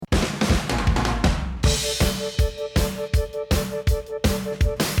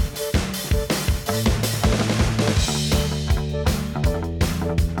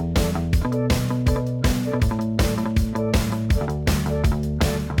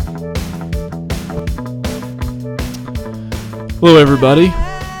Hello, everybody.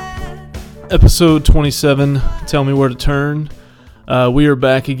 Episode 27, Tell Me Where to Turn. We are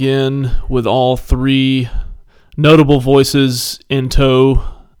back again with all three notable voices in tow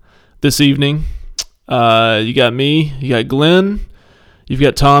this evening. You got me, you got Glenn, you've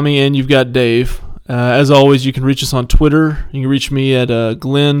got Tommy, and you've got Dave. As always, you can reach us on Twitter. You can reach me at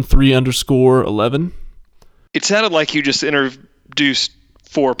Glenn3_11. It sounded like you just introduced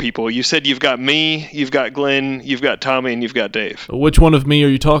four people. You said you've got me, you've got Glenn, you've got Tommy, and you've got Dave. Which one of me are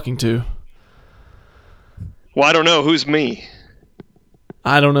you talking to? Well, I don't know. Who's me?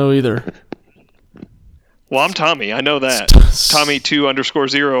 I don't know either. Well, I'm Tommy. I know that.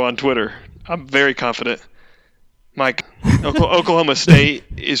 Tommy2_0 on Twitter. I'm very confident. Mike, Oklahoma State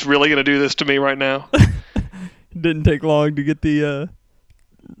is really going to do this to me right now. Didn't take long to get the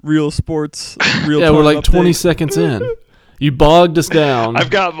real sports. Real yeah, we're like update. 20 seconds in. You bogged us down. I've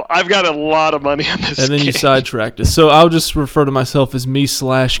got a lot of money on this and then game. you sidetracked us. So I'll just refer to myself as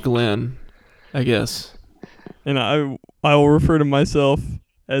me/Glenn, I guess. And I will refer to myself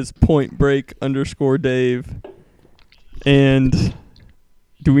as PointBreak_Dave. And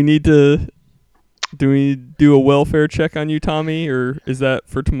do we do a welfare check on you, Tommy, or is that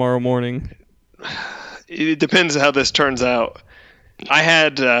for tomorrow morning? It depends how this turns out. I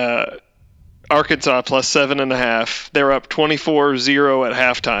had Arkansas plus 7.5. They were up 24-0 at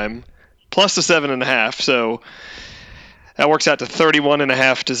halftime, plus the 7.5. So that works out to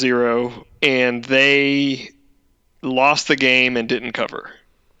 31.5-0, and they lost the game and didn't cover,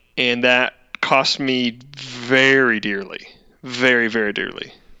 and that cost me very dearly, very, very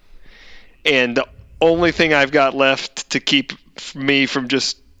dearly. And the only thing I've got left to keep me from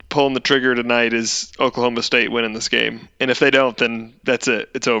just pulling the trigger tonight is Oklahoma State winning this game. And if they don't, then that's it.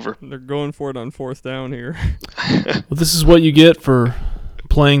 It's over. They're going for it on fourth down here. Well, this is what you get for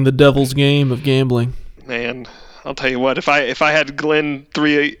playing the devil's game of gambling. Man, I'll tell you what. If I had Glenn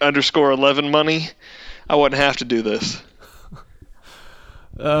 3_11 money, I wouldn't have to do this.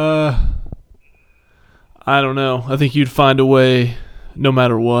 I don't know. I think you'd find a way no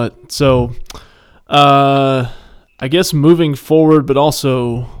matter what. So, I guess moving forward, but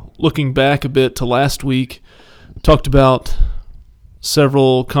also looking back a bit to last week, talked about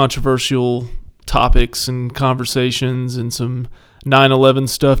several controversial topics and conversations and some 9/11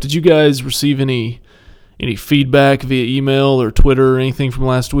 stuff. Did you guys receive any feedback via email or Twitter or anything from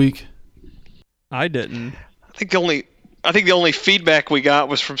last week? I didn't. I think the only feedback we got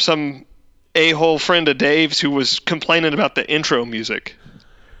was from some a-hole friend of Dave's who was complaining about the intro music.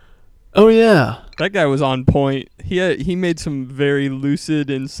 Oh yeah, that guy was on point. He made some very lucid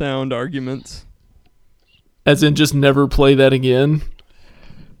and sound arguments. As in, just never play that again.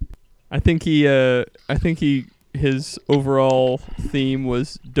 I think his overall theme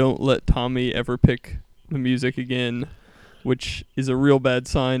was don't let Tommy ever pick the music again, which is a real bad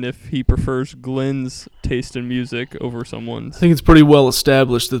sign if he prefers Glenn's taste in music over someone's. I think it's pretty well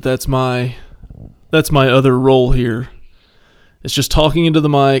established that that's my other role here. It's just talking into the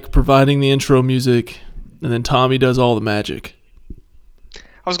mic, providing the intro music, and then Tommy does all the magic.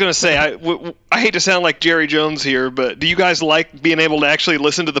 I was going to say, I hate to sound like Jerry Jones here, but do you guys like being able to actually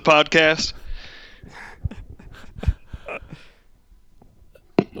listen to the podcast?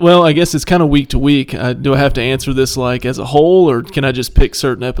 Well, I guess it's kind of week to week. Do I have to answer this like as a whole, or can I just pick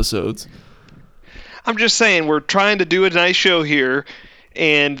certain episodes? I'm just saying, we're trying to do a nice show here,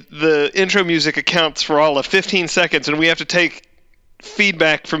 and the intro music accounts for all of 15 seconds, and we have to take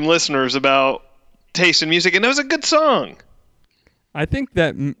feedback from listeners about taste in music, and that was a good song. I think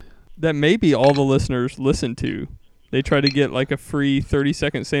that maybe all the listeners listen to. They try to get like a free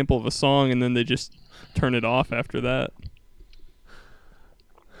 30-second sample of a song, and then they just turn it off after that.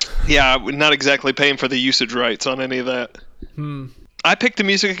 Yeah, we're not exactly paying for the usage rights on any of that. I picked the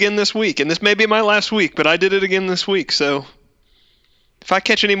music again this week, and this may be my last week, but I did it again this week, so if I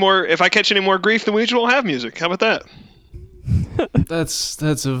catch any more grief, then we just won't have music. How about that?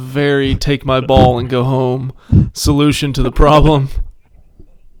 That's a very take my ball and go home solution to the problem.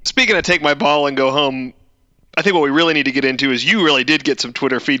 Speaking of take my ball and go home, I think what we really need to get into is you really did get some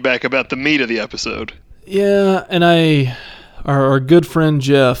Twitter feedback about the meat of the episode. Yeah, and our good friend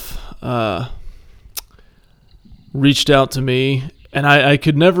Jeff reached out to me, and I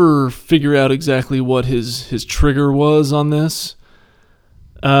could never figure out exactly what his trigger was on this.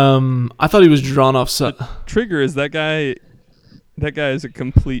 I thought he was drawn off. Trigger is that guy. That guy is a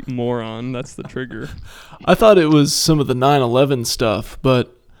complete moron. That's the trigger. I thought it was some of the 9/11 stuff,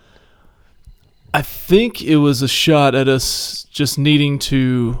 but I think it was a shot at us just needing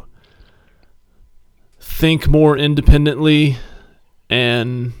to think more independently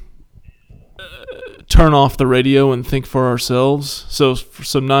and turn off the radio and think for ourselves. So for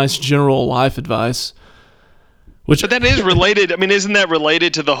some nice general life advice. But that is related. I mean, isn't that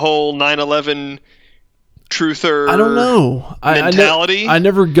related to the whole 9/11 truther? I don't know. Mentality. I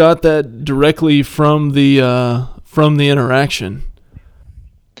never got that directly from the interaction.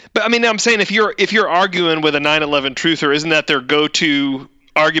 But I mean, I'm saying if you're arguing with a 9/11 truther, isn't that their go-to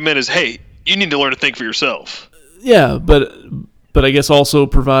argument? Is, hey, you need to learn to think for yourself. Yeah, but I guess also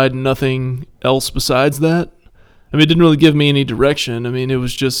provide nothing else besides that. I mean, it didn't really give me any direction. I mean, it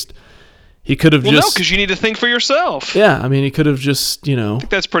was just he could have no, just because you need to think for yourself. Yeah, I mean, he could have just I think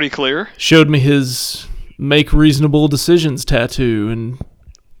that's pretty clear. Showed me his make reasonable decisions tattoo, and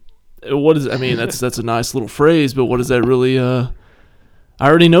what is? I mean, that's a nice little phrase, but what does that really? I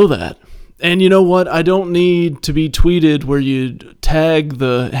already know that. And you know what? I don't need to be tweeted where you tag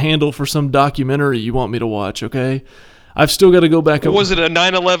the handle for some documentary you want me to watch, okay? I've still got to go back. Was it a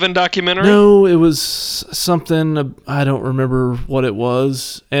 9/11 documentary? No, it was something. I don't remember what it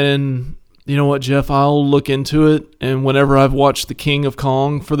was. And you know what, Jeff? I'll look into it. And whenever I've watched The King of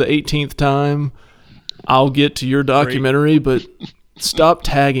Kong for the 18th time, I'll get to your documentary. But stop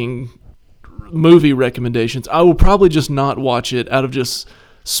tagging movie recommendations. I will probably just not watch it out of just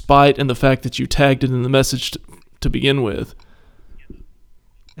spite and the fact that you tagged it in the message to begin with.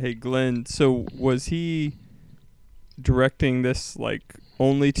 Hey, Glenn, so was he directing this like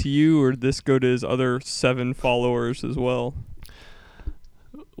only to you, or did this go to his other 7 followers as well?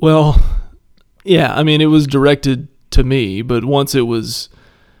 Well, yeah, I mean, it was directed to me, but once it was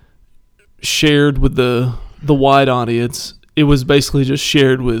shared with the wide audience, it was basically just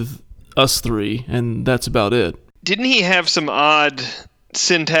shared with us 3, and that's about it. Didn't he have some odd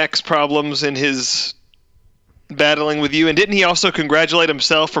syntax problems in his battling with you, and didn't he also congratulate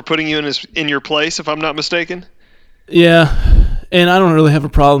himself for putting you in your place, if I'm not mistaken? Yeah, and I don't really have a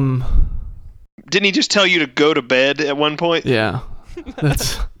problem. Didn't he just tell you to go to bed at one point? Yeah,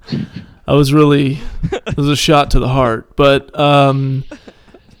 it was a shot to the heart, but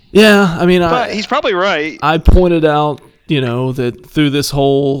yeah, I mean, but he's probably right. I pointed out, that through this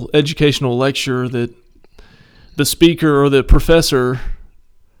whole educational lecture that the speaker or the professor,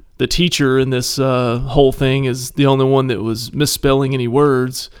 the teacher in this whole thing is the only one that was misspelling any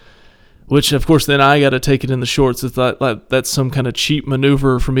words, which of course then I got to take it in the shorts. It's like that's some kind of cheap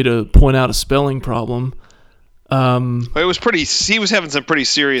maneuver for me to point out a spelling problem. It was he was having some pretty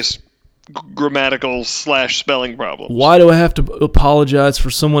serious grammatical / spelling problems. Why do I have to apologize for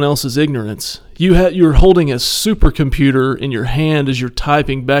someone else's ignorance? You're holding a supercomputer in your hand as you're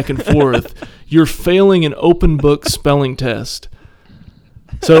typing back and forth. You're failing an open book spelling test.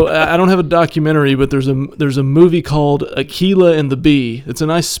 So I don't have a documentary, but there's a movie called Aquila and the Bee. It's a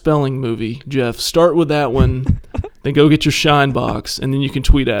nice spelling movie, Jeff. Start with that one, then go get your Shine box, and then you can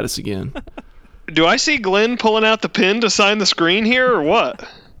tweet at us again. Do I see Glenn pulling out the pen to sign the screen here, or what?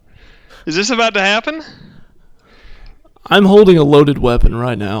 Is this about to happen? I'm holding a loaded weapon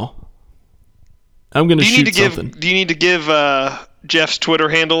right now. I'm going to shoot something. Do you need to give Jeff's Twitter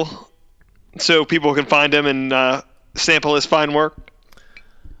handle so people can find him and sample his fine work?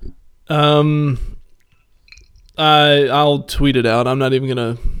 I'll tweet it out. I'm not even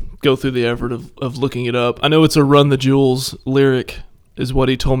going to go through the effort of looking it up. I know it's a Run the Jewels lyric is what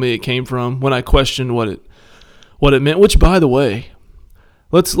he told me it came from when I questioned what it meant, which by the way,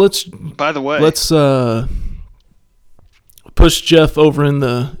 let's push Jeff over in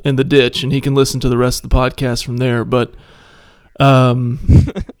the ditch and he can listen to the rest of the podcast from there. But man,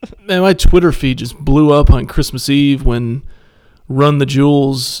 my Twitter feed just blew up on Christmas Eve when Run the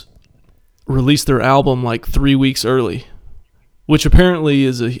Jewels released their album like 3 weeks early, which apparently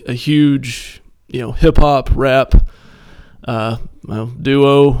is a huge, hip hop rap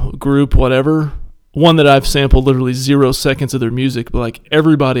duo group, whatever. One that I've sampled literally 0 seconds of their music, but like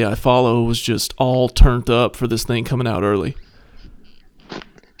everybody I follow was just all turned up for this thing coming out early.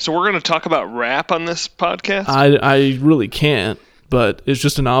 So we're going to talk about rap on this podcast? I really can't, but it's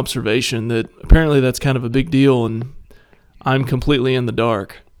just an observation that apparently that's kind of a big deal, and I'm completely in the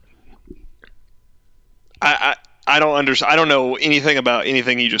dark. I don't understand. I don't know anything about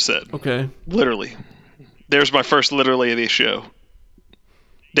anything you just said. Okay. Literally. There's my first literally of the show.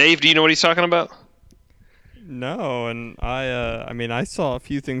 Dave, do you know what he's talking about? No, and I saw a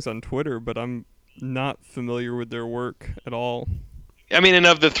few things on Twitter, but I'm not familiar with their work at all. I mean, and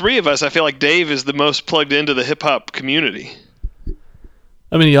of the 3 of us, I feel like Dave is the most plugged into the hip-hop community.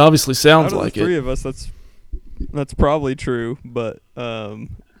 I mean, he obviously sounds Out of like the 3 it. of us, that's probably true, but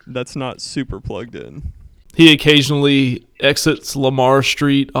that's not super plugged in. He occasionally exits Lamar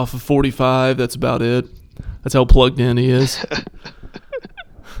Street off of 45. That's about it. That's how plugged in he is.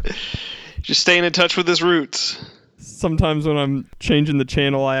 Just staying in touch with his roots. Sometimes when I'm changing the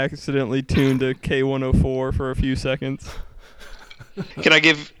channel, I accidentally tune to K104 for a few seconds. Can I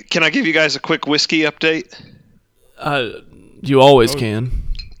give you guys a quick whiskey update? You always can.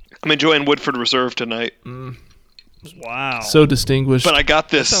 I'm enjoying Woodford Reserve tonight. Wow. So distinguished. But I got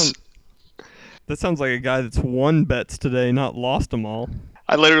this. That sounds like a guy that's won bets today, not lost them all.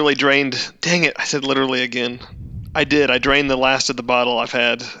 I literally drained. Dang it! I said literally again. I did. I drained the last of the bottle I've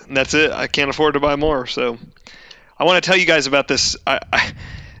had, and that's it. I can't afford to buy more. So, I want to tell you guys about this.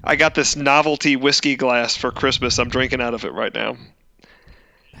 I got this novelty whiskey glass for Christmas. I'm drinking out of it right now.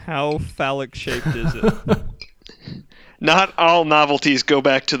 How phallic shaped is it? Not all novelties go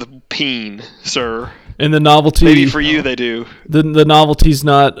back to the peen, sir. And the novelty. Maybe for you they do. The novelty's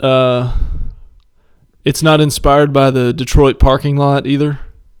not. It's not inspired by the Detroit parking lot either.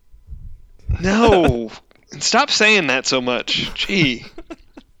 No. Stop saying that so much. Gee.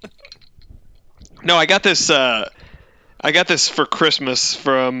 No, I got this for Christmas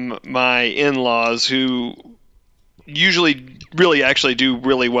from my in-laws, who usually really actually do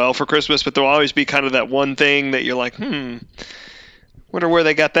really well for Christmas, but there'll always be kind of that one thing that you're like, wonder where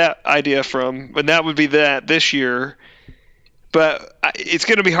they got that idea from. And that would be that this year. But it's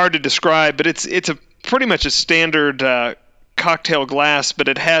going to be hard to describe, but it's a pretty much a standard cocktail glass, but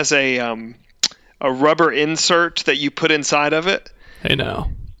it has a rubber insert that you put inside of it. Hey now.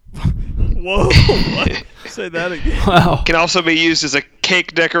 Whoa. What? Say that again. Wow. Can also be used as a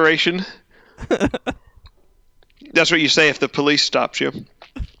cake decoration. That's what you say if the police stops you.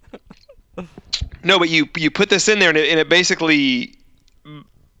 No, but you put this in there, and it basically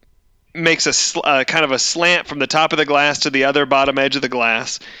makes a kind of a slant from the top of the glass to the other bottom edge of the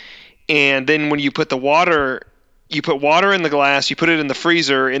glass. And then when you put the water, you put water in the glass, you put it in the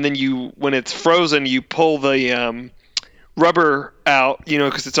freezer, and then when it's frozen, you pull the rubber out,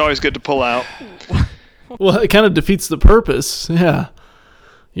 because it's always good to pull out. Well, it kind of defeats the purpose. Yeah.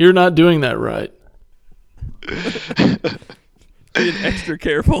 You're not doing that right. Being extra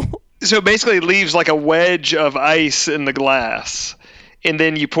careful. So it basically leaves like a wedge of ice in the glass. And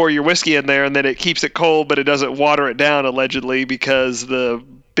then you pour your whiskey in there, and then it keeps it cold, but it doesn't water it down, allegedly, because the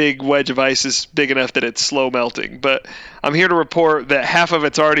big wedge of ice is big enough that it's slow melting. But I'm here to report that half of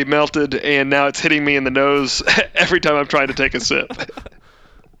it's already melted, and now it's hitting me in the nose every time I'm trying to take a sip.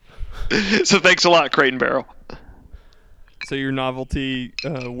 So thanks a lot, Crate and Barrel. So your novelty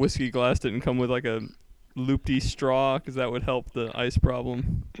whiskey glass didn't come with like a loopy straw, because that would help the ice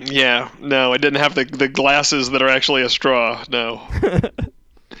problem. Yeah, no, it didn't have the glasses that are actually a straw, no.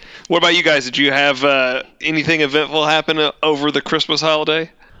 What about you guys? Did you have anything eventful happen over the Christmas holiday?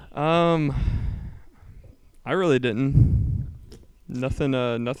 I really didn't.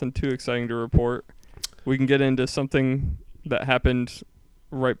 Nothing too exciting to report. We can get into something that happened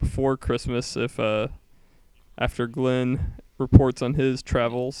right before Christmas if after Glenn reports on his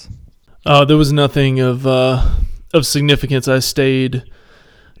travels. There was nothing of significance. I stayed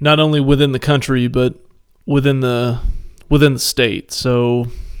not only within the country but within the state. So,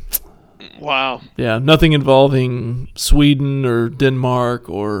 wow. Yeah, nothing involving Sweden or Denmark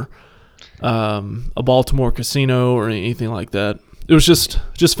or a Baltimore casino or anything like that. It was just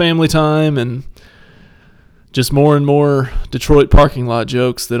family time and just more and more Detroit parking lot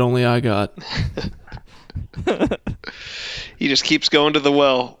jokes that only I got. He just keeps going to the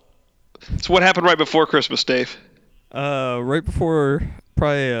well. So what happened right before Christmas, Dave? Right before,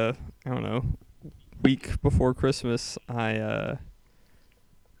 probably, week before Christmas, I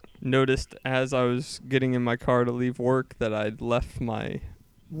noticed as I was getting in my car to leave work that I'd left my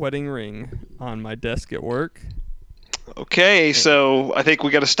wedding ring on my desk at work. Okay, so I think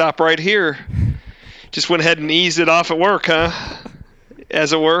we got to stop right here. Just went ahead and eased it off at work, huh?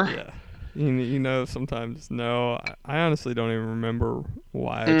 As it were? Yeah. Sometimes, no. I honestly don't even remember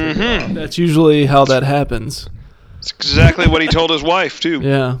why I took it off. That's usually how that happens. It's exactly what he told his wife, too.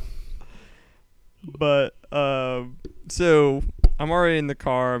 Yeah. But, so I'm already in the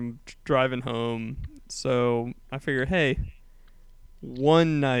car. I'm driving home. So I figure, hey,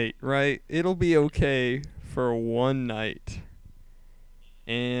 one night, right? It'll be okay for one night.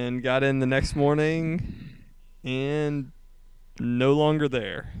 And got in the next morning and no longer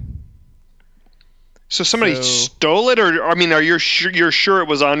there. So somebody stole it, or are you sure it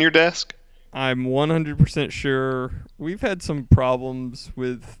was on your desk? I'm 100% sure. We've had some problems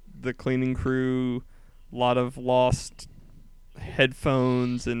with the cleaning crew, a lot of lost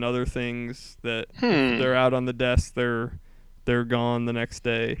headphones and other things that they're out on the desk, they're gone the next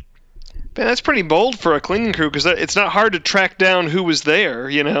day. Man, that's pretty bold for a cleaning crew, because it's not hard to track down who was there,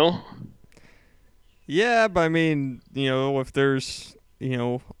 Yeah, but if there's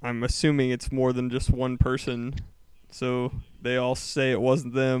I'm assuming it's more than just one person. So they all say it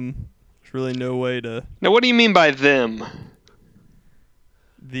wasn't them. There's really no way to. Now, what do you mean by them?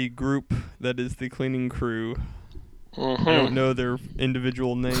 The group that is the cleaning crew. Mm-hmm. I don't know their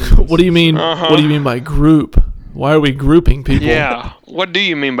individual names. What do you mean? Uh-huh. What do you mean by group? Why are we grouping people? Yeah. What do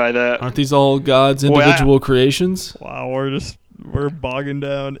you mean by that? Aren't these all God's Well, individual creations? Wow, we're bogging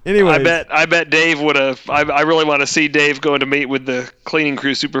down. Anyway, I bet Dave would have. I really want to see Dave going to meet with the cleaning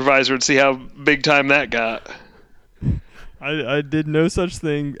crew supervisor and see how big time that got. I did no such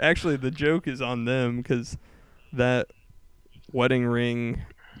thing. Actually, the joke is on them because that wedding ring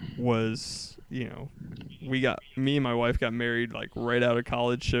was, me and my wife got married like right out of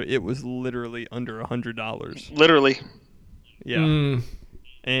college, so it was literally under $100. Literally. Yeah.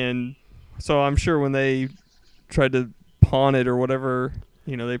 And so I'm sure when they tried to pawn it or whatever,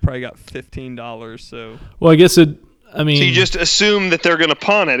 they probably got $15. So. Well, I guess so you just assume that they're going to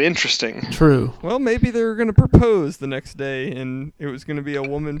pawn it. Interesting. True. Well, maybe they were going to propose the next day, and it was going to be a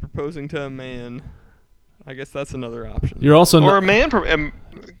woman proposing to a man. I guess that's another option. You're also or a man,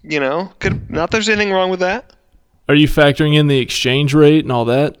 not there's anything wrong with that. Are you factoring in the exchange rate and all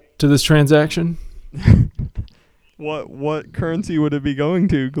that to this transaction? What currency would it be going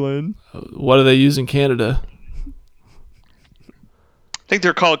to, Glenn? What do they use in Canada? I think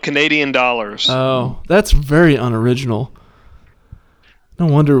they're called Canadian dollars. Oh, that's very unoriginal. No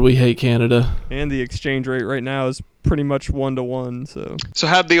wonder we hate Canada. And the exchange rate right now is pretty much 1-to-1. So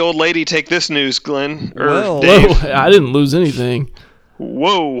how'd the old lady take this news, Glenn? Or Well, Dave? Whoa, I didn't lose anything.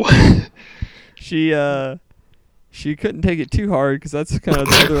 Whoa. She couldn't take it too hard because that's kind of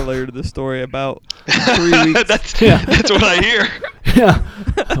the other layer to the story. About 3 weeks. That's what I hear. Yeah.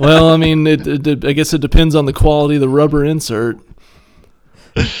 Well, I mean, I guess it depends on the quality of the rubber insert.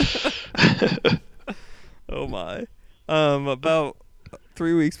 Oh my. About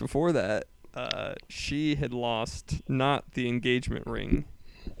 3 weeks before that, she had lost not the engagement ring,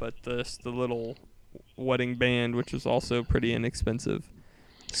 but the little wedding band, which was also pretty inexpensive.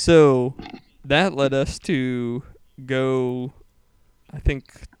 So that led us to go, I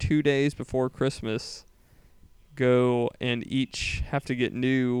think 2 days before Christmas, go and each have to get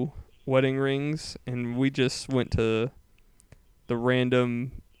new wedding rings, and we just went to the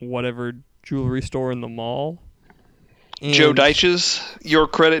random whatever jewelry store in the mall. And Joe Deitch's, Your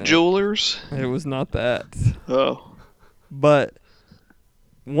Credit Jewelers. It was not that. Oh. But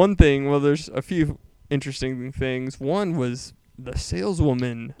one thing, well, there's a few interesting things. One was the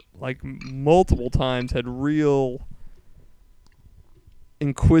saleswoman, like multiple times, had real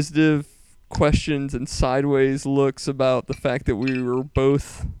inquisitive questions and sideways looks about the fact that we were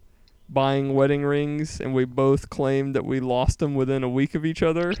both buying wedding rings, and we both claimed that we lost them within a week of each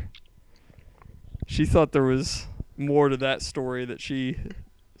other. She thought there was more to that story that she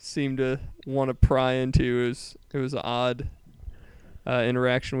seemed to want to pry into. It was an odd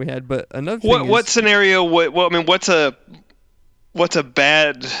interaction we had. But another thing what scenario? What's a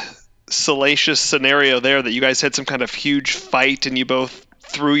bad salacious scenario there that you guys had some kind of huge fight and you both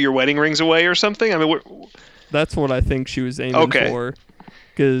threw your wedding rings away or something? I mean, that's what I think she was aiming for.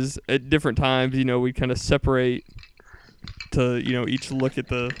 Because at different times, we kind of separate to, each look at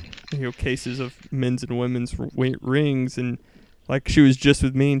the, cases of men's and women's rings. And, like, she was just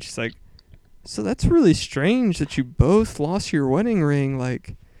with me, and she's like, so that's really strange that you both lost your wedding ring.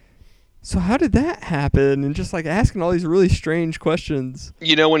 Like, so how did that happen? And just, like, asking all these really strange questions.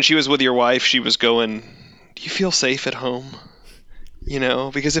 When she was with your wife, she was going, do you feel safe at home?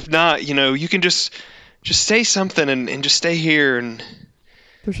 Because if not, you can just say something and just stay here and...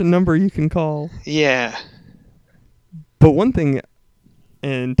 There's a number you can call. Yeah. But one thing,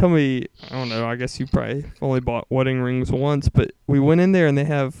 and tell me, I don't know, I guess you probably only bought wedding rings once, but we went in there and they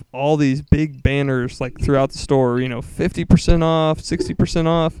have all these big banners like throughout the store, 50% off, 60%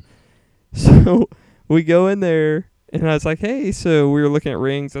 off. So we go in there and I was like, hey, so we were looking at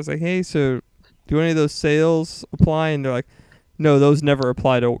rings. I was like, hey, so do any of those sales apply? And they're like, no, those never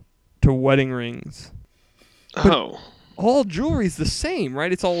apply to wedding rings. Oh. All jewelry's the same,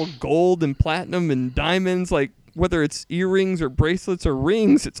 right? It's all gold and platinum and diamonds. Like, whether it's earrings or bracelets or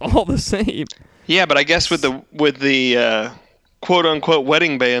rings, it's all the same. Yeah, but I guess with the quote unquote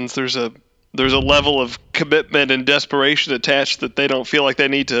wedding bands, there's a level of commitment and desperation attached that they don't feel like they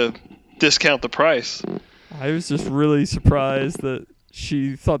need to discount the price. I was just really surprised that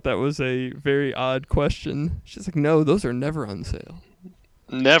she thought that was a very odd question. She's like, no, those are never on sale.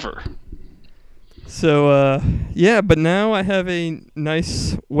 Never. So, but now I have a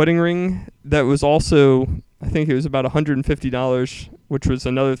nice wedding ring that was also, I think it was about $150, which was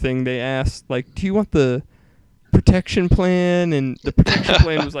another thing they asked. Like, do you want the protection plan, and the protection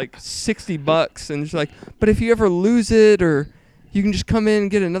plan was like $60, and she's like, but if you ever lose it, or you can just come in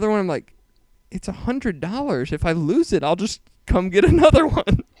and get another one. I'm like, it's $100. If I lose it, I'll just come get another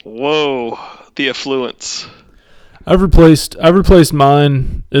one. Whoa, the affluence. I've replaced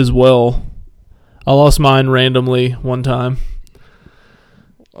mine as well. I lost mine randomly one time.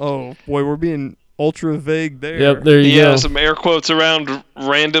 Oh boy, we're being ultra vague there. Yep, there you go. Yeah, some air quotes around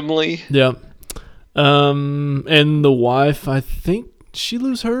randomly. Yep. And the wife, I think she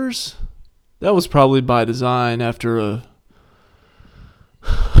lose hers. That was probably by design after a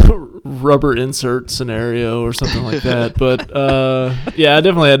rubber insert scenario or something like that. But yeah, I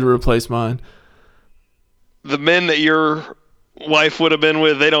definitely had to replace mine. The men that your wife would have been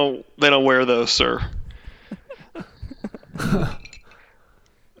with, they don't wear those, sir.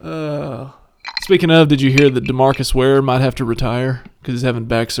 Speaking of, did you hear that DeMarcus Ware might have to retire because he's having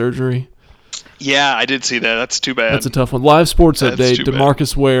back surgery? Yeah, I did see that. That's too bad. That's a tough one. Live sports That's update: too bad.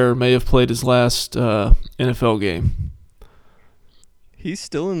 DeMarcus Ware may have played his last NFL game. He's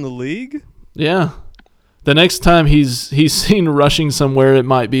still in the league? Yeah. The next time he's seen rushing somewhere, it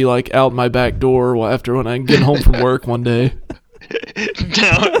might be like out my back door after when I get home from work one day.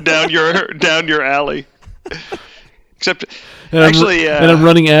 down your alley. Except, And actually, I'm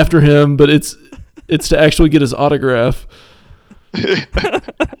running after him, but it's to actually get his autograph.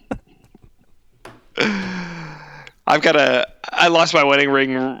 I lost my wedding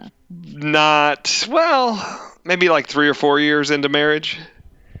ring maybe like 3 or 4 years into marriage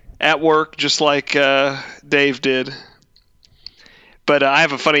at work, just like Dave did. But I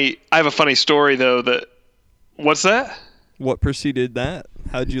have a funny story though. What's that? What preceded that?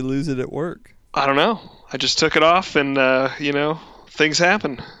 How'd you lose it at work? I don't know. I just took it off, and things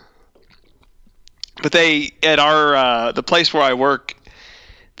happen. But they at our the place where I work,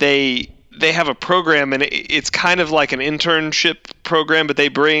 they have a program, and it's kind of like an internship program, but they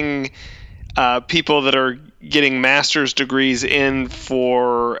bring people that are getting master's degrees in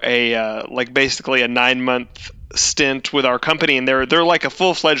for basically a 9-month stint with our company, and they're like a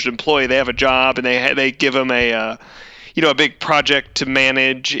full-fledged employee. They have a job, and they give them a big project to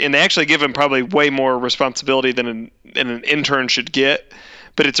manage, and they actually give them probably way more responsibility than an intern should get.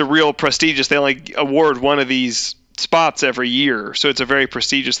 But it's a real prestigious. They only award one of these spots every year, so it's a very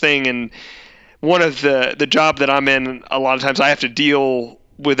prestigious thing. And one of the job that I'm in, a lot of times I have to deal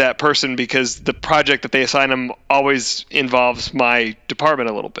with that person because the project that they assign them always involves my department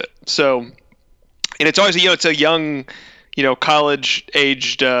a little bit. So, and it's always it's a young, college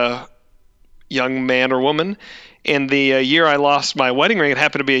aged young man or woman. And the year I lost my wedding ring, it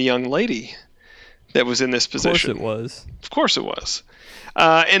happened to be a young lady that was in this position. Of course it was. Of course it was.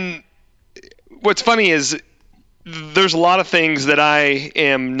 And what's funny is there's a lot of things that I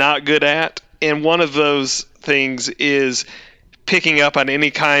am not good at, and one of those things is picking up on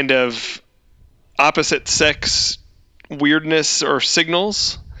any kind of opposite sex weirdness or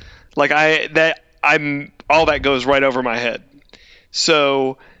signals. Like all that goes right over my head.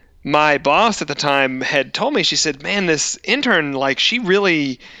 So my boss at the time had told me, she said, man, this intern, she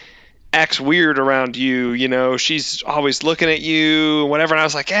really acts weird around you, she's always looking at you, whatever. And I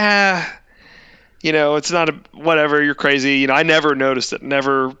was like, it's not whatever, you're crazy. I never noticed it,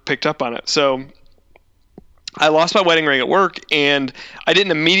 never picked up on it. So I lost my wedding ring at work, and I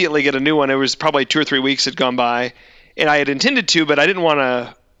didn't immediately get a new one. It was probably 2 or 3 weeks had gone by, and I had intended to, but I didn't want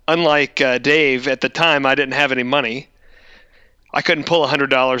to, unlike Dave at the time, I didn't have any money. I couldn't pull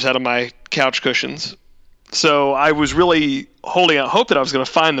 $100 out of my couch cushions. So I was really holding out hope that I was going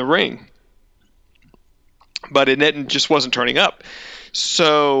to find the ring. But it just wasn't turning up.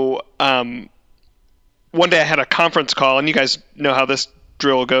 So one day I had a conference call, and you guys know how this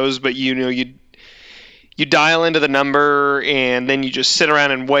drill goes, but you dial into the number, and then you just sit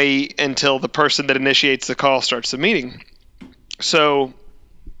around and wait until the person that initiates the call starts the meeting. So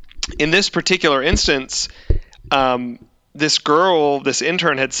in this particular instance, this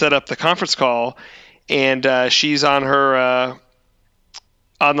intern had set up the conference call, and she's on her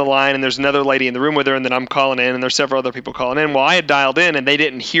on the line, and there's another lady in the room with her, and then I'm calling in, and there's several other people calling in. Well, I had dialed in, and they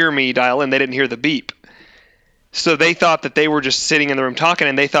didn't hear me dial in. They didn't hear the beep. So they thought that they were just sitting in the room talking,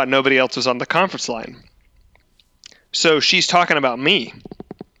 and they thought nobody else was on the conference line. So she's talking about me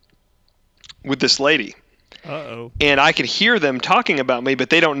with this lady. Uh-oh. And I could hear them talking about me, but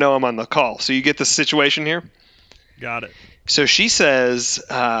they don't know I'm on the call. So you get the situation here? Got it. So she says,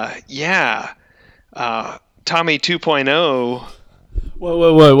 Tommy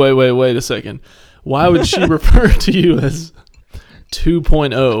 2.0. Wait a second. Why would she refer to you as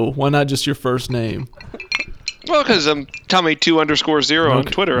 2.0? Why not just your first name? Well, because I'm Tommy 2_0 on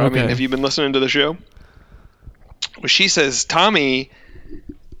Twitter. Okay. I mean, have you been listening to the show? Well, she says Tommy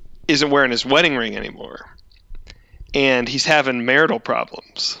isn't wearing his wedding ring anymore, and he's having marital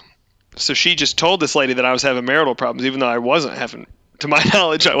problems. So she just told this lady that I was having marital problems, even though I wasn't having, to my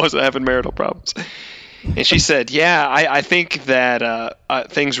knowledge, I wasn't having marital problems. And she said, yeah, I think that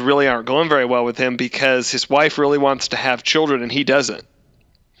things really aren't going very well with him because his wife really wants to have children and he doesn't.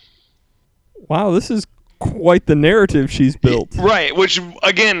 Wow, this is quite the narrative she's built. Right, which,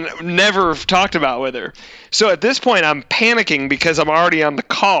 again, never talked about with her. So at this point, I'm panicking because I'm already on the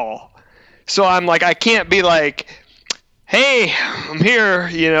call. So I'm like, I can't be like, hey, I'm here.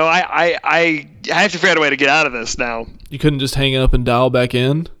 You know, I have to figure out a way to get out of this now. You couldn't just hang up and dial back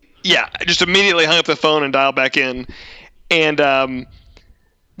in? Yeah, I just immediately hung up the phone and dialed back in. And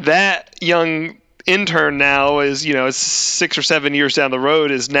that young intern now is, you know, 6 or 7 years down the road,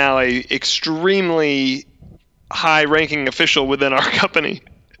 is now a extremely high-ranking official within our company.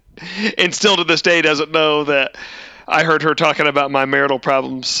 And still to this day doesn't know that I heard her talking about my marital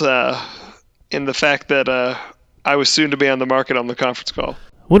problems and the fact that I was soon to be on the market on the conference call.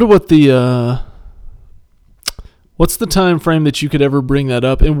 Wonder what the what's the time frame that you could ever bring that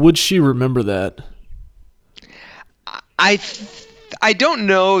up, and would she remember that? I don't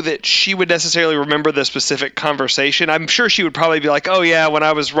know that she would necessarily remember the specific conversation. I'm sure she would probably be like, oh yeah, when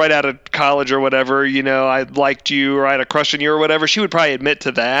I was right out of college or whatever, you know, I liked you or I had a crush on you or whatever. She would probably admit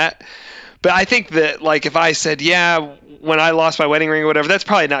to that. But I think that, like, if I said, yeah, when I lost my wedding ring or whatever, that's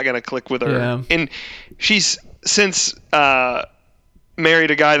probably not going to click with her. Yeah. And she's since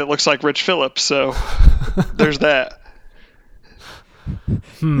married a guy that looks like Rich Phillips, so there's that.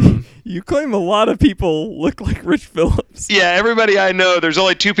 You claim a lot of people look like Rich Phillips. Yeah, everybody I know, there's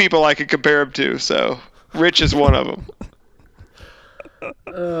only 2 people I could compare him to, so Rich is one of them.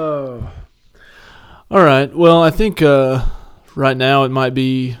 Oh. All right. Well, I think right now it might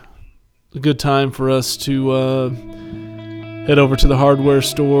be a good time for us to head over to the hardware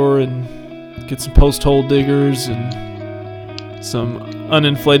store and get some post-hole diggers and some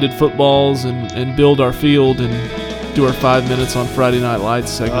uninflated footballs and build our field and do our 5 minutes on Friday Night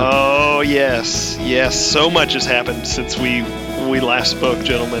Lights segment. Oh, yes. Yes, so much has happened since we last spoke,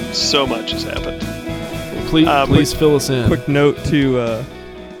 gentlemen. So much has happened. Please fill us in. Quick note to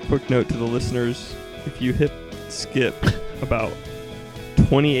the listeners: if you hit skip about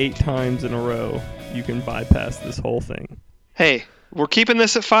 28 times in a row, you can bypass this whole thing. Hey, we're keeping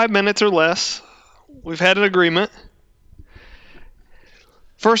this at 5 minutes or less. We've had an agreement.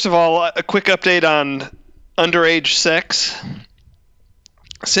 First of all, a quick update on underage sex.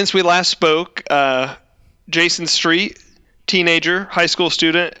 Since we last spoke, Jason Street, teenager, high school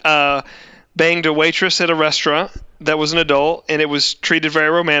student, banged a waitress at a restaurant that was an adult, and it was treated very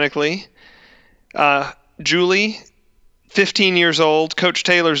romantically. Julie, 15 years old, Coach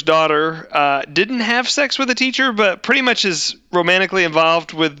Taylor's daughter, didn't have sex with a teacher, but pretty much is romantically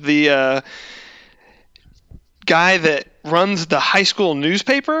involved with the guy that runs the high school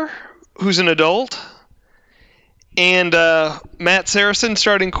newspaper, who's an adult. And Matt Saracen,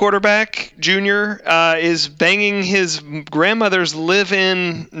 starting quarterback, junior, is banging his grandmother's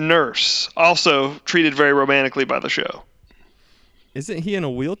live-in nurse, also treated very romantically by the show. Isn't he in a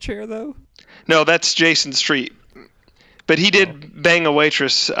wheelchair, though? No, that's Jason Street. But he did bang a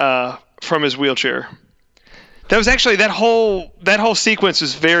waitress from his wheelchair. That was actually, that whole sequence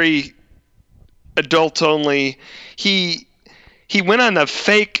was very adult-only. He went on the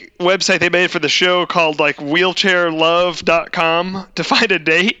fake website they made for the show called like wheelchairlove.com to find a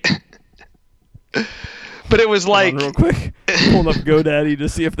date. But it was like, real quick, pulling up GoDaddy to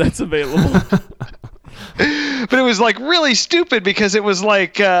see if that's available. But it was like really stupid because it was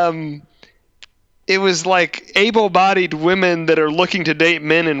like able-bodied women that are looking to date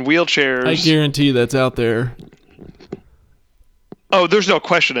men in wheelchairs. I guarantee that's out there. Oh, there's no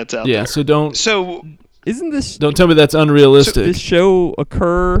question it's out there. Yeah, so don't. So. Don't tell me that's unrealistic. Does this show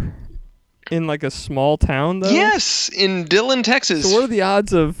occur in like a small town, though? Yes, in Dillon, Texas. So what are the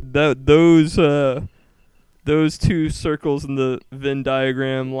odds of those 2 circles in the Venn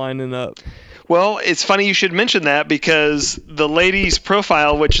diagram lining up? Well, it's funny you should mention that because the lady's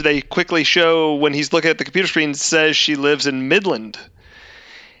profile, which they quickly show when he's looking at the computer screen, says she lives in Midland.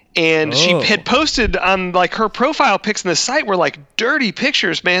 And she had posted on like her profile pics on the site were like dirty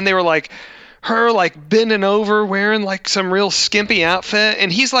pictures, man. They were like her like bending over wearing like some real skimpy outfit,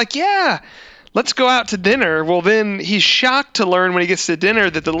 and he's like, yeah, let's go out to dinner. Well, then he's shocked to learn when he gets to dinner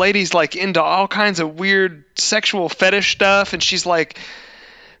that the lady's like into all kinds of weird sexual fetish stuff, and she's like,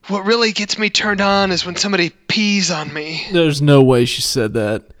 what really gets me turned on is when somebody pees on me. There's no way she said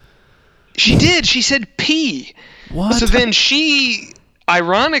that. She did. She said pee. What? So then she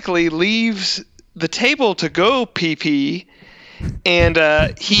ironically leaves the table to go pee pee, and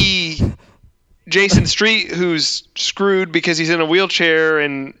Jason Street, who's screwed because he's in a wheelchair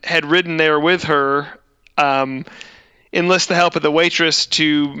and had ridden there with her, enlists the help of the waitress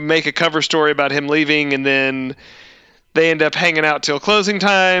to make a cover story about him leaving, and then they end up hanging out till closing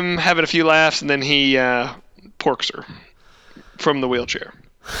time, having a few laughs, and then he porks her from the wheelchair.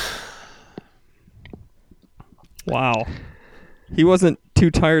 Wow. He wasn't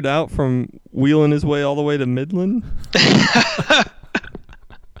too tired out from wheeling his way all the way to Midland?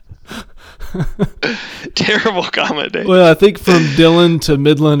 Terrible comment, Dave. Well, I think from Dillon to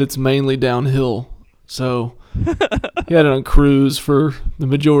Midland, it's mainly downhill. So he had it on cruise for the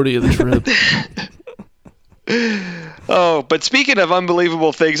majority of the trip. Oh, but speaking of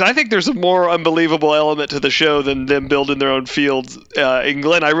unbelievable things, I think there's a more unbelievable element to the show than them building their own fields. And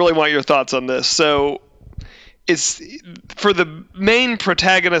Glenn, I really want your thoughts on this. So it's for the main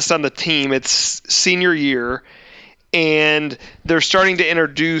protagonist on the team, it's senior year, and they're starting to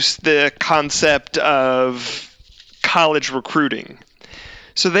introduce the concept of college recruiting.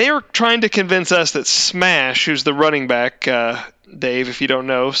 So they are trying to convince us that Smash, who's the running back, Dave, if you don't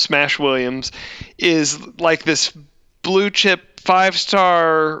know, Smash Williams, is like this blue chip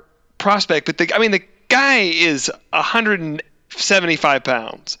 5-star prospect. But the guy is 175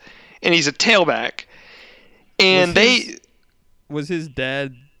 pounds, and he's a tailback. And was his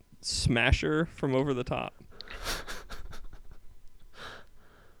dad Smasher from Over the Top?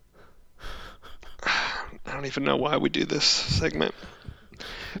 I don't even know why we do this segment.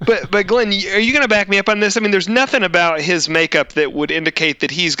 But Glenn, are you going to back me up on this? I mean, there's nothing about his makeup that would indicate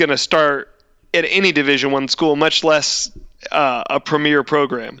that he's going to start at any Division I school, much less a premier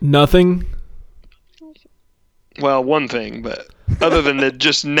program. Nothing? Well, one thing, but other than the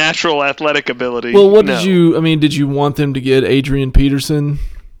just natural athletic ability. Well, what no. did you want them to get Adrian Peterson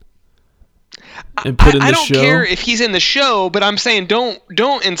and put in the show? I don't care if he's in the show, but I'm saying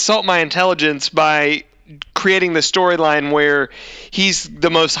don't insult my intelligence by creating the storyline where he's the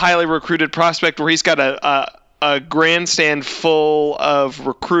most highly recruited prospect, where he's got a grandstand full of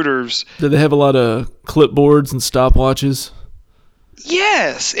recruiters. Do they have a lot of clipboards and stopwatches?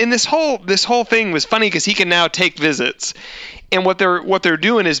 Yes, and this whole thing was funny because he can now take visits, and what they're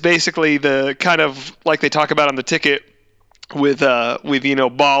doing is basically the kind of like they talk about on the ticket with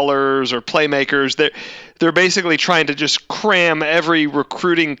ballers or playmakers. They're basically trying to just cram every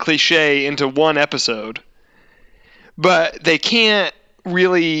recruiting cliche into one episode, but they can't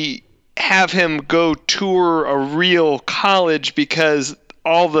really have him go tour a real college because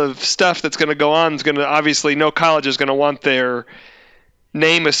all the stuff that's going to go on is going to, obviously no college is going to want their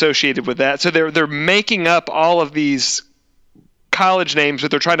name associated with that. So they're making up all of these college names,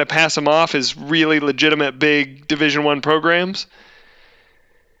 but they're trying to pass them off as really legitimate big Division I programs.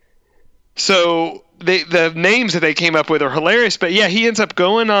 So the names that they came up with are hilarious, but yeah, he ends up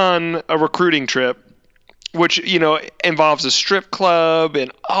going on a recruiting trip, which, involves a strip club and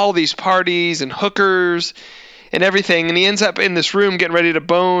all these parties and hookers and everything. And he ends up in this room getting ready to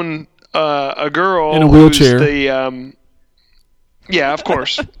bone a girl in a wheelchair. Yeah, of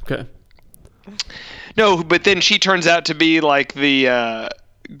course. Okay. No, but then she turns out to be like the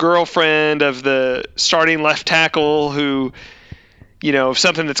girlfriend of the starting left tackle who,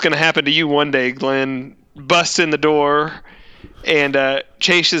 something that's going to happen to you one day, Glenn, busts in the door and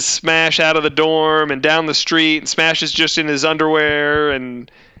chases Smash out of the dorm and down the street, and Smash is just in his underwear, and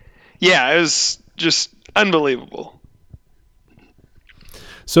yeah, it was just unbelievable.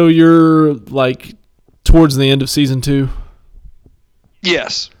 So you're like towards the end of season 2?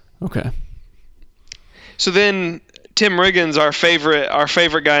 Yes. Okay. So then Tim Riggins, our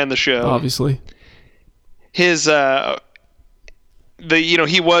favorite guy in the show, obviously, his he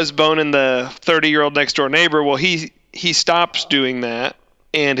was boning the 30-year-old next door neighbor. Well, he stops doing that,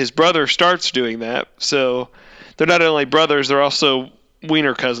 and his brother starts doing that. So they're not only brothers, they're also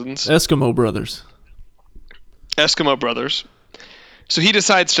wiener cousins. Eskimo brothers. So he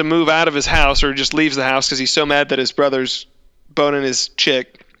decides to move out of his house, or just leaves the house because he's so mad that his brother's boning his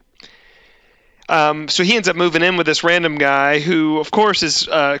chick. So he ends up moving in with this random guy who, of course, is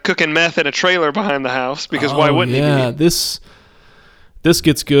cooking meth in a trailer behind the house, because why wouldn't he be? Yeah, this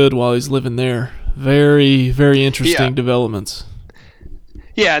gets good while he's living there. Very, very interesting developments.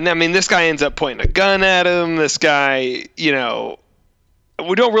 Yeah, and I mean, this guy ends up pointing a gun at him. This guy, we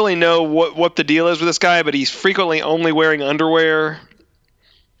don't really know what the deal is with this guy, but he's frequently only wearing underwear.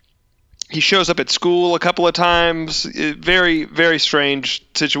 He shows up at school a couple of times. Very, very strange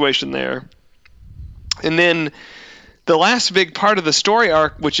situation there. And then the last big part of the story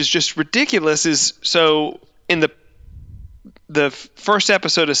arc, which is just ridiculous, is so in the first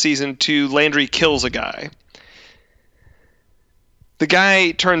episode of season 2, Landry kills a guy. The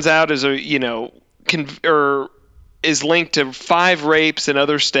guy turns out is is linked to 5 rapes in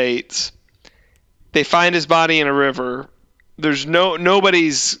other states. They find his body in a river. There's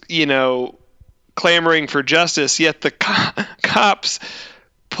nobody's, clamoring for justice, yet the cops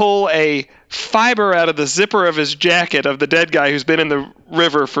pull a fiber out of the zipper of his jacket of the dead guy who's been in the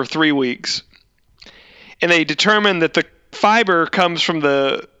river for 3 weeks. And they determine that the fiber comes from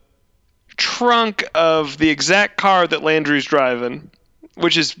the trunk of the exact car that Landry's driving,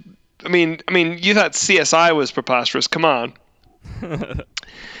 which is, I mean, you thought CSI was preposterous. Come on.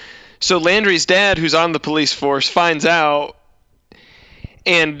 So Landry's dad, who's on the police force, finds out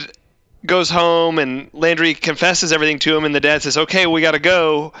and goes home, and Landry confesses everything to him, and the dad says, okay, we got to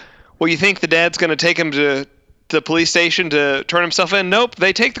go. Well, you think the dad's going to take him to the police station to turn himself in? Nope.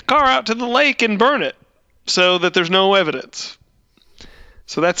 They take the car out to the lake and burn it so that there's no evidence.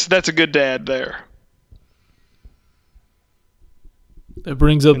 So that's a good dad there. That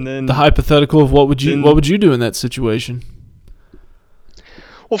brings up the hypothetical of what would you do in that situation?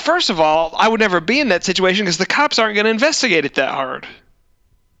 Well, first of all, I would never be in that situation because the cops aren't going to investigate it that hard.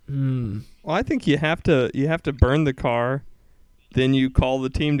 Well, I think you have to burn the car, then you call the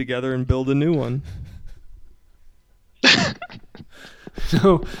team together and build a new one.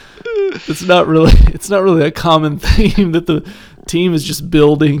 No, it's not really a common theme that the team is just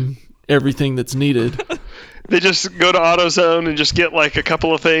building everything that's needed. They just go to AutoZone and just get like a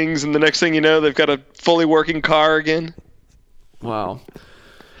couple of things, and the next thing you know, they've got a fully working car again. Wow.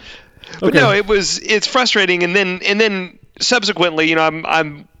 But no, it's frustrating, and then subsequently,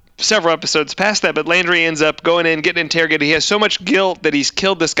 I'm several episodes past that, but Landry ends up going in, getting interrogated. He has so much guilt that he's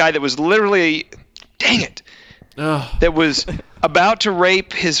killed this guy that was literally, dang it, that was about to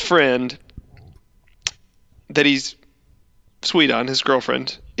rape his friend that he's sweet on, his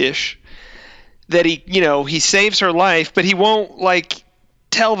girlfriend-ish, that he saves her life, but he won't,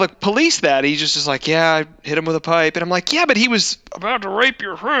 tell the police that. He's just like, yeah, I hit him with a pipe. And I'm like, yeah, but he was about to rape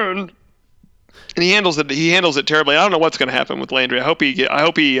your friend. And he handles it terribly. I don't know what's going to happen with Landry. I hope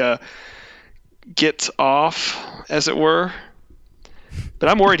he gets off, as it were. But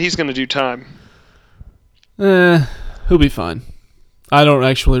I'm worried he's going to do time. He'll be fine. I don't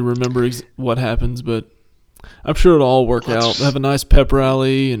actually remember what happens, but I'm sure it'll all work out. They'll have a nice pep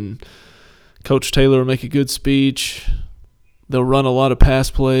rally, and Coach Taylor will make a good speech. They'll run a lot of pass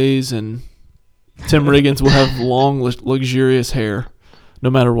plays, and Tim Riggins will have long, luxurious hair, no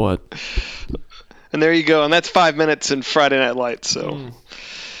matter what. And there you go. And that's 5 minutes in Friday Night Lights, so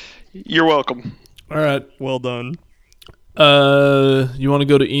you're welcome. All right. Well done. You want to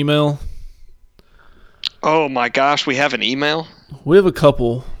go to email? Oh, my gosh. We have an email? We have a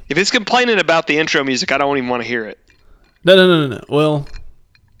couple. If it's complaining about the intro music, I don't even want to hear it. No. Well,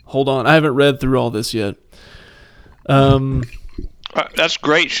 hold on. I haven't read through all this yet. That's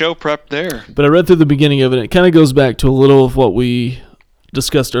great show prep there. But I read through the beginning of it. It kind of goes back to a little of what we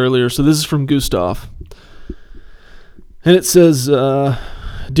discussed earlier. So this is from Gustav. And it says,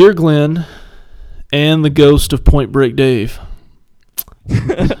 Dear Glenn and the ghost of Point Break Dave.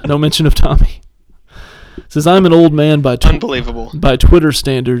 No mention of Tommy. It says, I'm an old man Unbelievable. by Twitter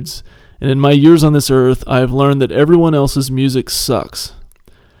standards, and in my years on this earth, I have learned that everyone else's music sucks.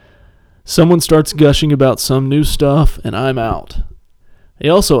 Someone starts gushing about some new stuff, and I'm out. He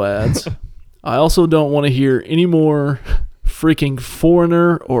also adds, I also don't want to hear any more freaking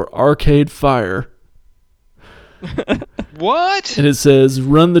Foreigner or Arcade Fire. What? And it says,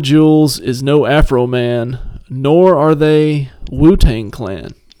 Run the Jewels is no Afro Man, nor are they Wu-Tang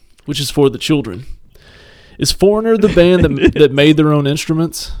Clan, which is for the children. Is Foreigner the band that made their own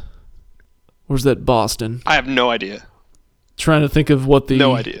instruments? Or is that Boston? I have no idea. Trying to think of what the...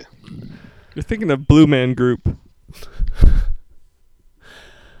 No idea. You're thinking of Blue Man Group.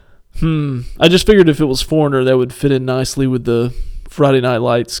 I just figured if it was Foreigner, that would fit in nicely with the Friday Night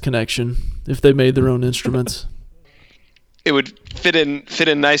Lights connection, if they made their own instruments. It would fit in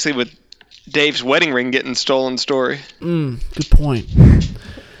nicely with Dave's wedding ring getting stolen story. Good point.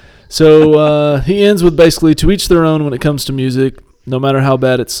 So he ends with basically, to each their own when it comes to music, no matter how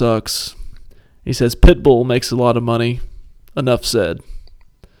bad it sucks. He says, Pitbull makes a lot of money. Enough said.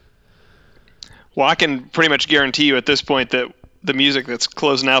 Well, I can pretty much guarantee you at this point that the music that's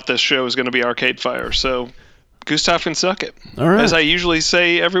closing out this show is going to be Arcade Fire. So Gustav can suck it. All right. As I usually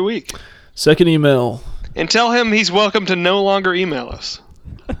say every week. Second email. And tell him he's welcome to no longer email us.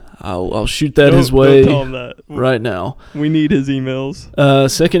 I'll shoot that his way don't tell him that. right now. We need his emails.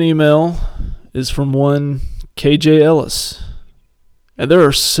 Second email is from one KJ Ellis. And there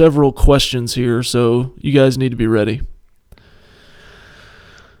are several questions here, so you guys need to be ready.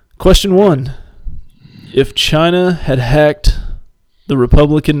 Question 1. If China had hacked the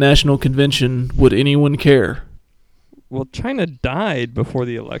Republican National Convention, would anyone care? Well, China died before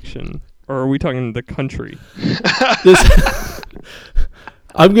the election. Or are we talking the country?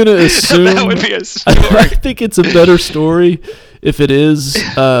 I'm going to assume... That would be a story. I think it's a better story if it is...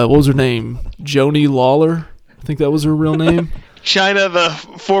 what was her name? Joni Lawler? I think that was her real name. China, the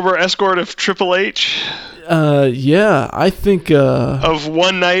former escort of Triple H. Yeah, I think... of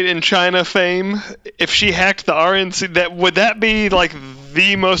One Night in China fame. If she hacked the RNC, would that be like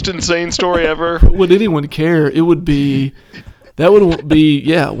the most insane story ever? Would anyone care? It would be... That would be,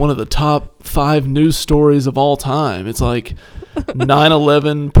 yeah, one of the top 5 news stories of all time. It's like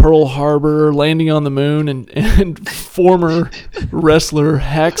 9/11, Pearl Harbor, landing on the moon, and former wrestler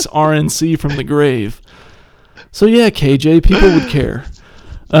hacks RNC from the grave. So yeah, KJ, people would care.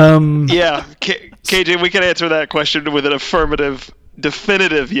 Yeah, KJ, we can answer that question with an affirmative,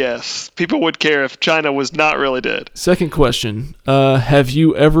 definitive yes. People would care if China was not really dead. Second question. Have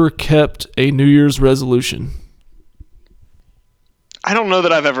you ever kept a New Year's resolution? I don't know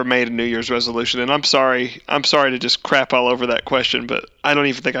that I've ever made a New Year's resolution, and I'm sorry to just crap all over that question, but I don't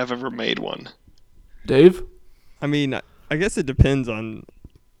even think I've ever made one. Dave? I mean, I guess it depends on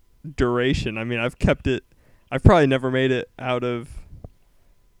duration. I mean, I've probably never made it out of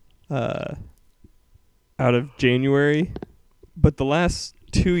January, but the last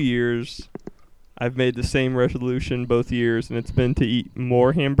 2 years I've made the same resolution both years, and it's been to eat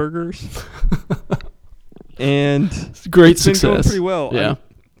more hamburgers. And great it's success. been going pretty well. Yeah.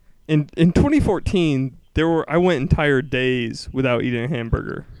 In 2014, I went entire days without eating a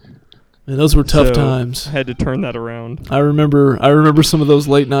hamburger. Man, those were tough So times. I had to turn that around. I remember some of those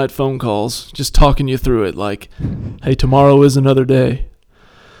late night phone calls, just talking you through it, like, "Hey, tomorrow is another day."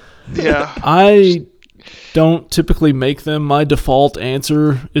 Yeah. I don't typically make them. My default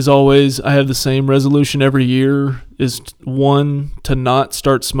answer is always, I have the same resolution every year, is 1, to not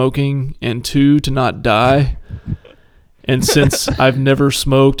start smoking, and 2, to not die. And since I've never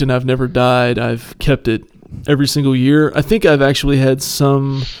smoked and I've never died, I've kept it every single year. I think I've actually had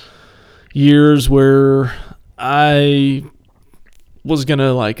some years where I was going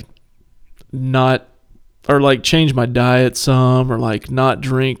to not, or change my diet some, or not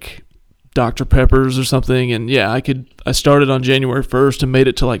drink Dr. Peppers or something, and yeah, I started on January 1st and made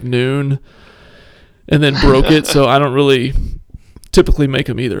it to noon and then broke it, so I don't really typically make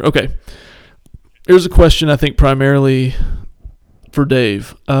them either. Okay, here's a question I think primarily for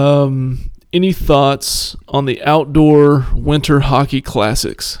Dave. Any thoughts on the outdoor winter hockey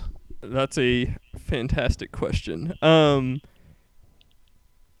classics? That's a fantastic question.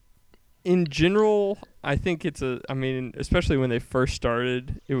 In general, I think especially when they first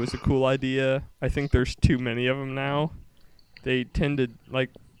started, it was a cool idea. I think there's too many of them now. They tend to,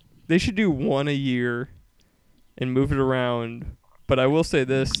 they should do one a year and move it around. But I will say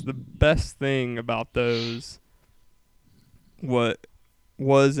this, the best thing about those, what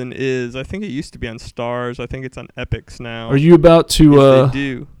was and is, I think it used to be on Stars. I think it's on Epix now. Are you about to, they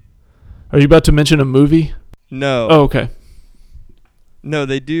do. Are you about to mention a movie? No. Oh, okay. No,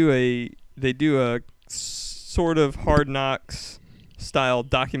 they do a sort of Hard Knocks style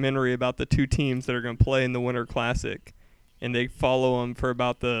documentary about the two teams that are going to play in the Winter Classic, and they follow them for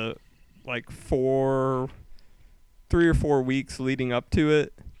about the 3 or 4 weeks leading up to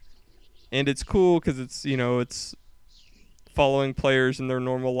it, and it's cool because it's following players in their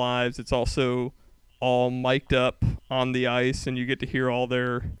normal lives. It's also all mic'd up on the ice, and you get to hear all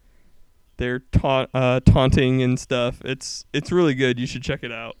their taunting and stuff. It's really good. You should check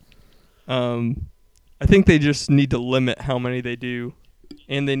it out. I think they just need to limit how many they do,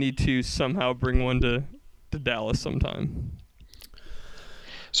 and they need to somehow bring one to Dallas sometime.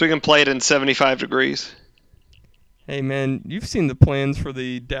 So we can play it in 75 degrees. Hey, man, you've seen the plans for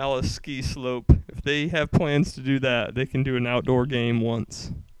the Dallas ski slope. If they have plans to do that, they can do an outdoor game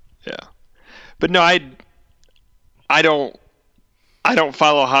once. Yeah. But no, I don't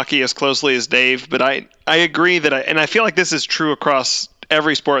follow hockey as closely as Dave, but I agree that and I feel like this is true across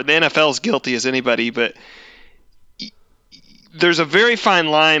every sport. The NFL is guilty as anybody, but there's a very fine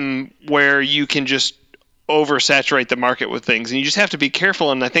line where you can just oversaturate the market with things, and you just have to be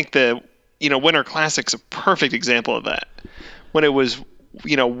careful. And I think the Winter Classic's a perfect example of that. When it was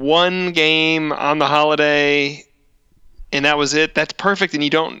one game on the holiday, and that was it. That's perfect, and you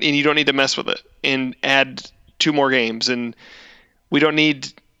don't need to mess with it and add 2 more games. And we don't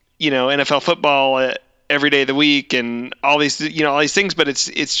need NFL football every day of the week and all these things. But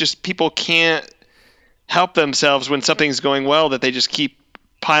it's just people can't help themselves when something's going well, that they just keep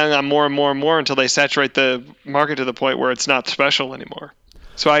piling on more and more and more until they saturate the market to the point where it's not special anymore.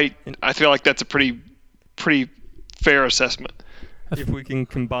 So I feel like that's a pretty fair assessment. If we can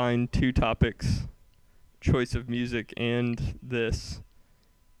combine two topics, choice of music and this,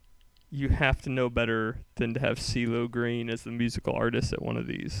 you have to know better than to have CeeLo Green as the musical artist at one of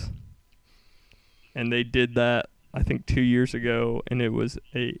these. And they did that, I think, 2 years ago, and it was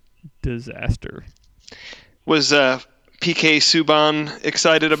a disaster. Was PK Subban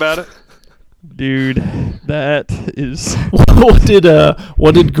excited about it? Dude, that is... What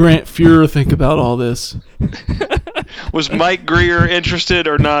did Grant Fuhrer think about all this? Was Mike Greer interested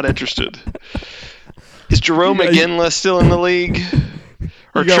or not interested? Is Jerome McGinley still in the league?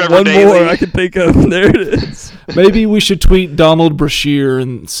 Or you got Trevor one Daley? more I can think of. There it is. Maybe we should tweet Donald Brashear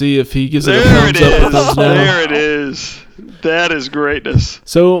and see if he gives it a There it thumbs up or thumbs is. down. There it is. That is greatness.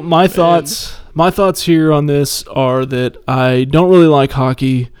 So my thoughts here on this are that I don't really like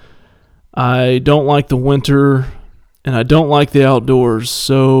hockey. I don't like the winter, and I don't like the outdoors.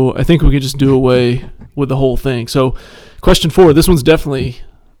 So I think we could just do away with the whole thing. So question 4, this one's definitely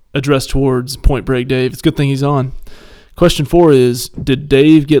addressed towards Point Break Dave. It's a good thing he's on. Question 4 is, did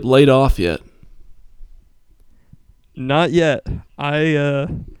Dave get laid off yet? Not yet. I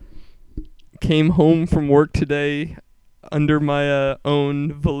came home from work today under my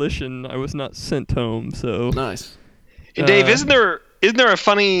own volition. I was not sent home, so... Nice. And Dave, isn't there a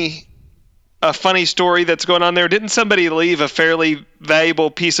funny story that's going on there? Didn't somebody leave a fairly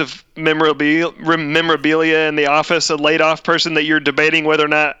valuable piece of memorabilia in the office, a laid off person that you're debating whether or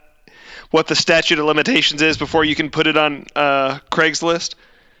not what the statute of limitations is before you can put it on Craigslist?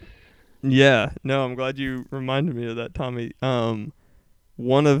 Yeah, no, I'm glad you reminded me of that, Tommy.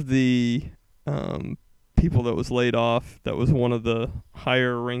 One of the people that was laid off, that was one of the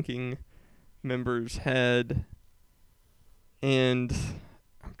higher ranking members, had, and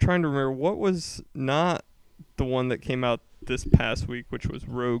I'm trying to remember, what was not the one that came out this past week, which was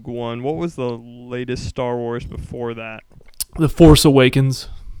Rogue One. What was the latest Star Wars before that? The Force Awakens.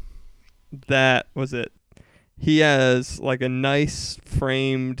 That was it. He has like a nice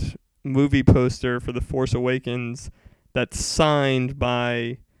framed movie poster for The Force Awakens that's signed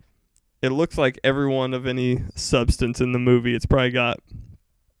by, it looks like everyone of any substance in the movie. It's probably got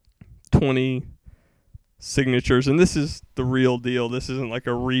 20 signatures, and this is the real deal. This isn't like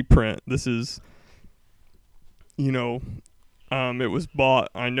a reprint. This is, it was bought.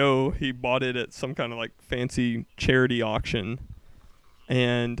 I know he bought it at some kind of like fancy charity auction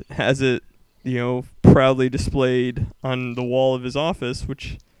and has it, proudly displayed on the wall of his office,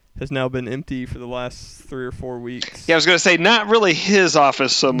 which has now been empty for the last 3 or 4 weeks. Yeah, I was going to say, not really his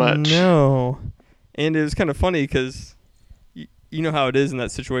office so much. No. And it was kind of funny because you know how it is in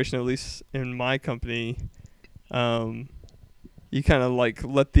that situation, at least in my company. You kind of like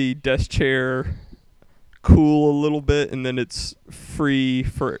let the desk chair cool a little bit, and then it's free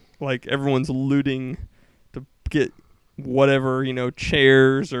for, like, everyone's looting to get whatever,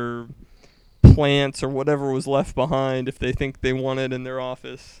 chairs or plants or whatever was left behind if they think they want it in their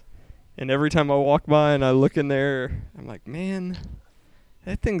office. And every time I walk by and I look in there, I'm like, man,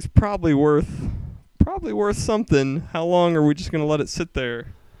 that thing's probably worth something. How long are we just going to let it sit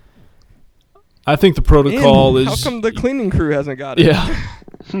there? I think the protocol and is... how come the cleaning crew hasn't got it?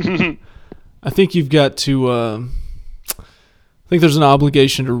 Yeah. I think you've got to... I think there's an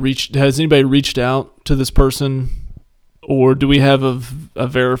obligation to reach... Has anybody reached out to this person? Or do we have a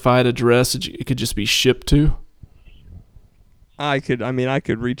verified address that it could just be shipped to? I could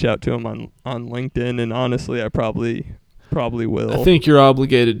reach out to him on LinkedIn, and honestly, I probably will. I think you're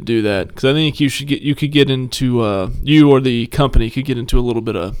obligated to do that, because I think you could get into you or the company could get into a little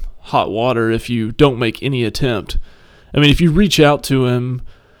bit of hot water if you don't make any attempt. I mean, if you reach out to him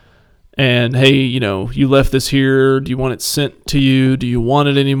and, hey, you left this here, do you want it sent to you? Do you want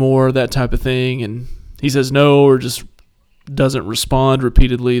it anymore? That type of thing, and he says no or just doesn't respond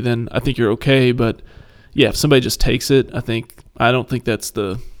repeatedly, then I think you're okay. But yeah, if somebody just takes it, I don't think that's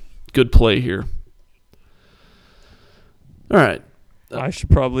the good play here. All right. I should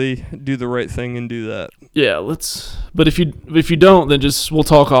probably do the right thing and do that. Yeah, but if you don't, then we'll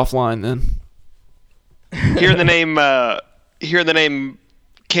talk offline then. Hearing the name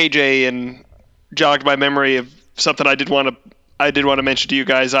KJ and jogged my memory of something I did want to mention to you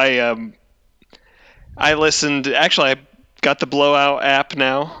guys. I listened. Actually, I got the Blowout app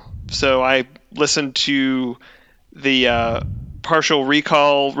now, so I listened to the partial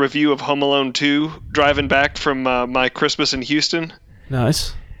recall review of Home Alone 2 driving back from my Christmas in Houston.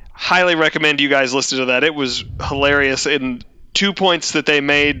 Nice. Highly recommend you guys listen to that. It was hilarious. And 2 points that they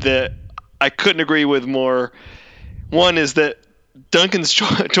made that I couldn't agree with more. One is that Duncan's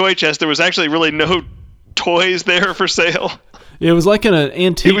toy chest, there was actually really no toys there for sale. It was like an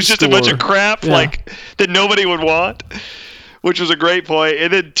antique It was just store. a bunch of crap Yeah. like that nobody would want, which was a great point.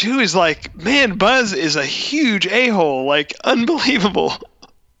 And then 2 is like, man, Buzz is a huge a-hole, like unbelievable.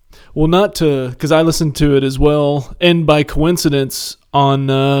 Well, not to, because I listened to it as well, and by coincidence on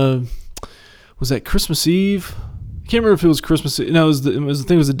was that Christmas Eve? I can't remember if it was Christmas. No, I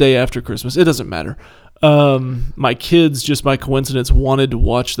think it was the day after Christmas. It doesn't matter. My kids just by coincidence wanted to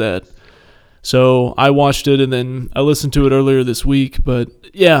watch that, so I watched it, and then I listened to it earlier this week. But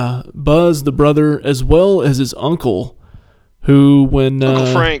yeah, Buzz the brother, as well as his uncle, who when Uncle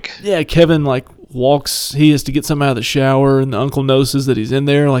Frank. yeah, Kevin like walks, he has to get something out of the shower, and the uncle notices that he's in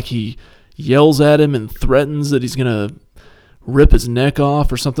there. Like he yells at him and threatens that he's gonna rip his neck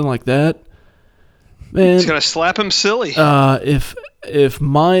off or something like that. Man, He's gonna slap him silly. if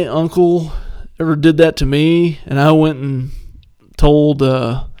my uncle ever did that to me, and I went and told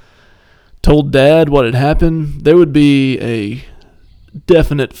Dad what had happened, there would be a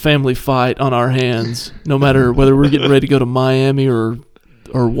definite family fight on our hands, no matter whether we're getting ready to go to Miami or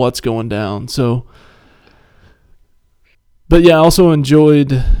what's going down. So, but yeah, I also enjoyed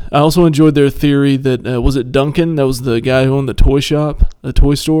their theory that was it Duncan, that was the guy who owned the toy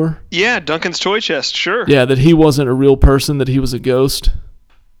store. Yeah, Duncan's Toy Chest, sure. Yeah, that he wasn't a real person, that he was a ghost.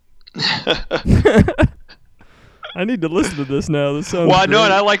 I need to listen to this now. This sounds Well, I know, great.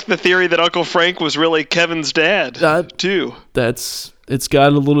 and I like the theory that Uncle Frank was really Kevin's dad, too. It's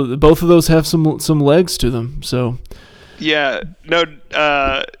got a little. Both of those have some legs to them. So Yeah, no,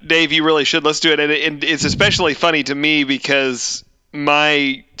 Dave, you really should listen to it, and it's especially funny to me because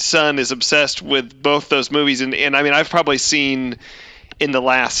my son is obsessed with both those movies, and I mean, I've probably seen in the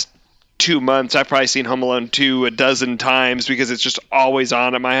last 2 months, I've probably seen Home Alone 2 a dozen times because it's just always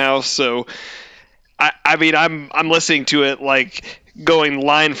on at my house. So, I mean, I'm listening to it like going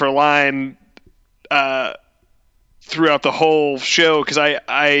line for line throughout the whole show because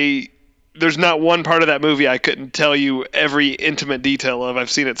I there's not one part of that movie I couldn't tell you every intimate detail of.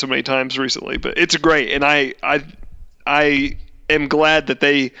 I've seen it so many times recently, but it's great, and I am glad that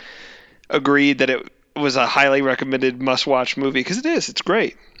they agreed that it was a highly recommended must-watch movie because it is. It's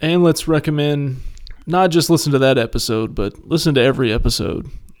great. and let's recommend not just listen to that episode, but listen to every episode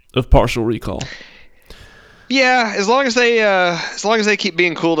of Partial Recall. Yeah, as long as they keep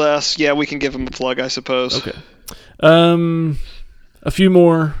being cool to us, yeah, we can give them a plug, I suppose. Okay. A few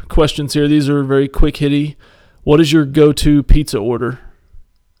more questions here. These are very quick hitty. What is your go-to pizza order?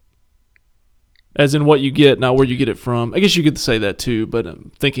 As in what you get, not where you get it from. I guess you could say that too, but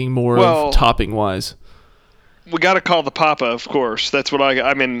I'm thinking more of topping-wise. We got to call the Papa, of course. That's what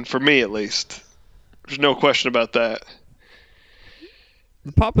I mean, for me at least. There's no question about that.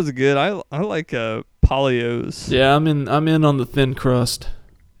 The Papa's good. I like Polio's. Yeah, I'm in on the thin crust.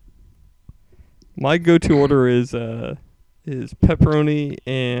 My go-to order is pepperoni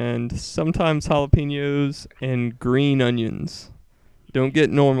and sometimes jalapenos and green onions. Don't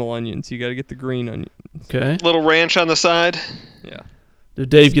get normal onions. You got to get the green onions. Okay. Little ranch on the side. Yeah.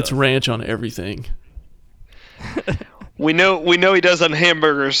 Dave gets ranch on everything. We know he does on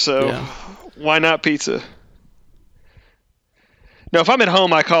hamburgers, so Yeah. why not pizza? No, if I'm at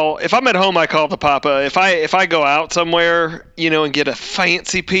home, I call the Papa. If I go out somewhere, and get a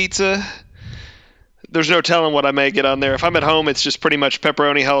fancy pizza, there's no telling what I may get on there. If I'm at home, it's just pretty much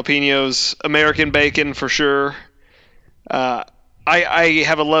pepperoni, jalapenos, American bacon for sure. I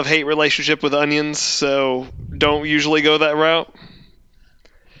have a love-hate relationship with onions, so don't usually go that route.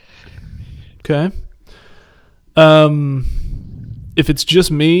 Okay. If it's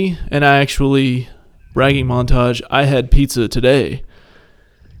just me, and I actually, bragging montage, I had pizza today.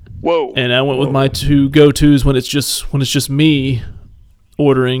 Whoa. And I went with my two go-tos when it's just me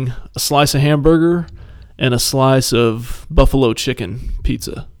ordering a slice of hamburger and a slice of buffalo chicken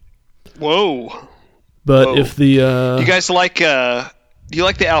pizza. Whoa. But Whoa. if the You guys like do you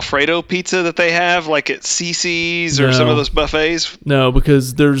like the Alfredo pizza that they have like at CC's or some No. of those buffets? no,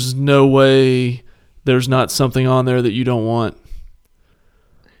 because there's no way there's not something on there that you don't want.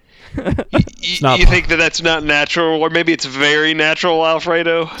 not You think that that's not natural, or maybe it's very natural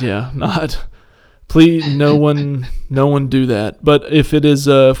Alfredo? Yeah, not. Please, no one do that. But if it is,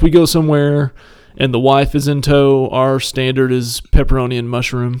 if we go somewhere and the wife is in tow, our standard is pepperoni and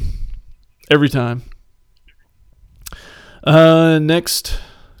mushroom every time. Next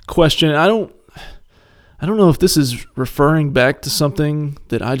question. I don't know if this is referring back to something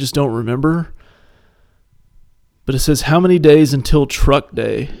that I just don't remember. But it says, how many days until truck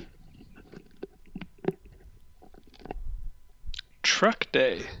day? Truck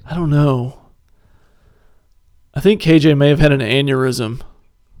day. I don't know. I think KJ may have had an aneurysm.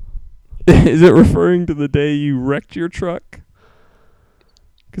 Is it referring to the day you wrecked your truck?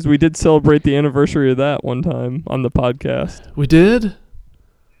 Because we did celebrate the anniversary of that one time on the podcast. We did?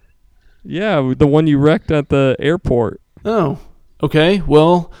 Yeah, the one you wrecked at the airport. Oh, okay.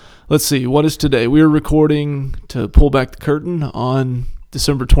 Well, let's see. What is today? We are recording, to pull back the curtain, on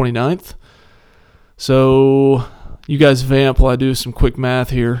December 29th. So you guys vamp while I do some quick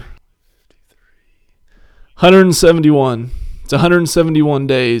math here. 171. It's 171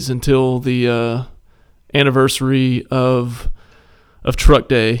 days until the anniversary of Truck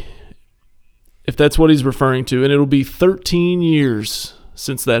Day, if that's what he's referring to. And it'll be 13 years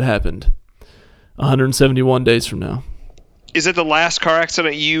since that happened. 171 days from now. Is it the last car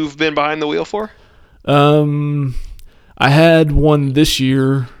accident you've been behind the wheel for? I had one this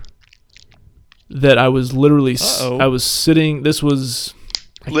year that I was literally, I was sitting, this was...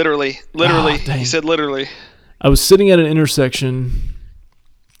 Literally. You said literally. I was sitting at an intersection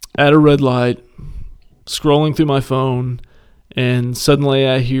at a red light, scrolling through my phone, and suddenly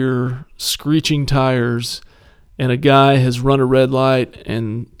I hear screeching tires, and a guy has run a red light,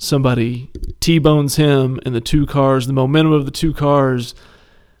 and somebody T-bones him, and the momentum of the two cars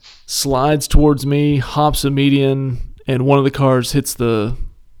slides towards me, hops a median, and one of the cars hits the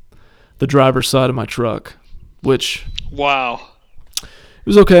driver's side of my truck, which... Wow. It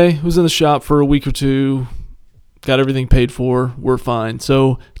was okay. It was in the shop for a week or two. Got everything paid for. We're fine.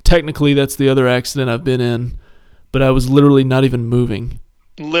 So technically that's the other accident I've been in, but I was literally not even moving.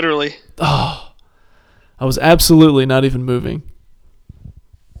 Literally. Oh, I was absolutely not even moving.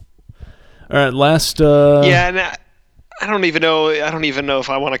 All right, last... Yeah, and I don't even know if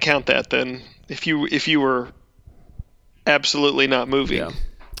I want to count that then. If you were absolutely not moving. Yeah.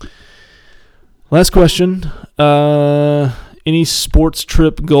 Last question. Any sports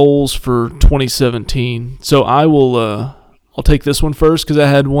trip goals for 2017? So I'll take this one first because I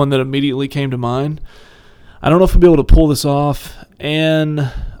had one that immediately came to mind. I don't know if I'll be able to pull this off,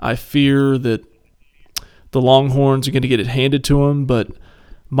 and I fear that the Longhorns are going to get it handed to them, but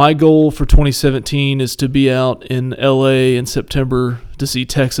my goal for 2017 is to be out in LA in September to see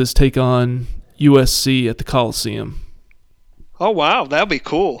Texas take on USC at the Coliseum. Oh wow, that'd be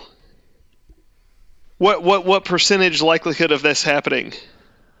cool. What percentage likelihood of this happening?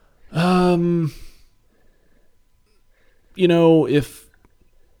 If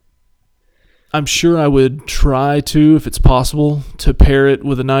I'm sure I would try to, if it's possible, to pair it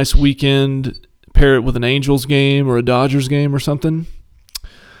with a nice weekend, pair it with an Angels game or a Dodgers game or something.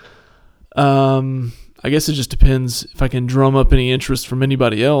 I guess it just depends if I can drum up any interest from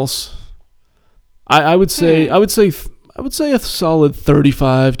anybody else. I would say a solid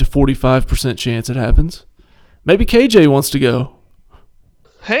 35 to 45% chance it happens. Maybe KJ wants to go.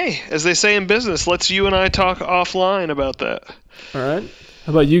 Hey, as they say in business, let's you and I talk offline about that. All right.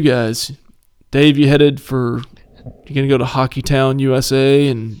 How about you guys? Dave, you going to go to Hockey Town, USA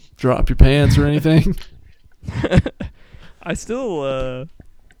and drop your pants or anything? I still,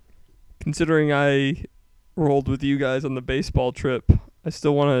 considering I rolled with you guys on the baseball trip, I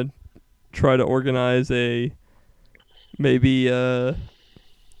still want to try to organize maybe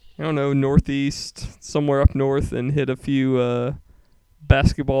northeast, somewhere up north, and hit a few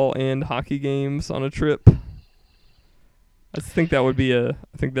basketball and hockey games on a trip. I think that'd be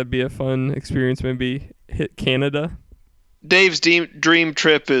a fun experience. Maybe hit Canada. Dave's dream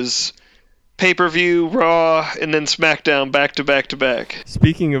trip is pay-per-view, Raw, and then SmackDown back to back to back.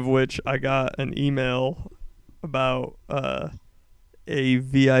 Speaking of which, I got an email about a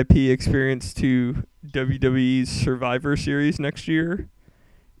VIP experience to WWE's Survivor Series next year,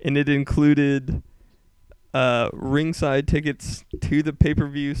 and it included ringside tickets to the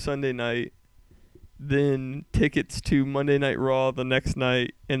pay-per-view Sunday night, then tickets to Monday Night Raw the next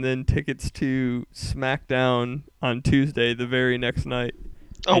night, and then tickets to SmackDown on Tuesday the very next night.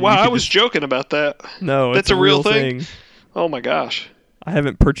 Oh, wow, I was joking about that. No, that's it's a real thing. Oh, my gosh. I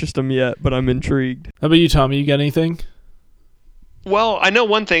haven't purchased them yet, but I'm intrigued. How about you, Tommy? You got anything? Well, I know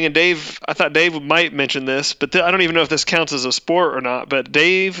one thing, and I thought Dave might mention this, but I don't even know if this counts as a sport or not, but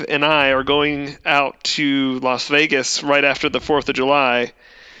Dave and I are going out to Las Vegas right after the 4th of July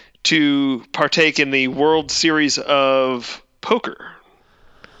to partake in the World Series of Poker.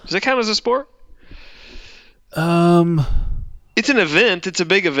 Does that count as a sport? It's an event. It's a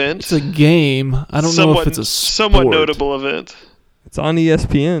big event. It's a game. I don't know if it's a sport. Somewhat notable event. It's on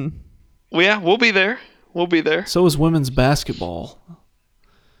ESPN. Well, yeah, we'll be there. So is women's basketball.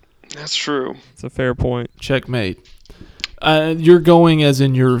 That's true. It's a fair point. Checkmate. You're going as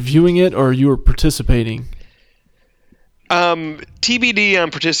in you're viewing it, or you're participating? TBD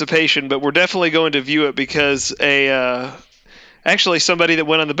on participation, but we're definitely going to view it because a Actually, somebody that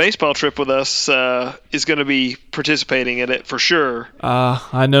went on the baseball trip with us is going to be participating in it for sure.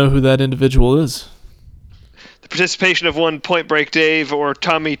 I know who that individual is. The participation of one Point Break Dave or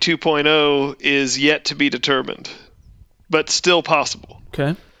Tommy 2.0 is yet to be determined, but still possible.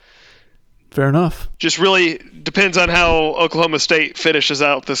 Okay. Fair enough. Just really depends on how Oklahoma State finishes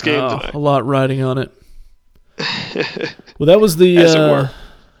out this game tonight. A lot riding on it. Well, that was the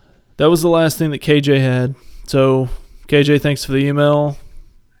last thing that KJ had. So, KJ, thanks for the email,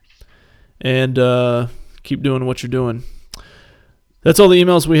 and keep doing what you're doing. That's all the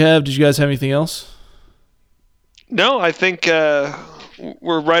emails we have. Did you guys have anything else? No, I think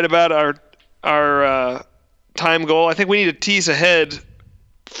we're right about our time goal. I think we need to tease ahead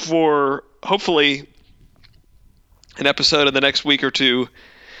for hopefully an episode in the next week or two.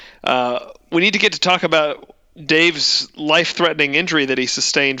 We need to get to talk about Dave's life-threatening injury that he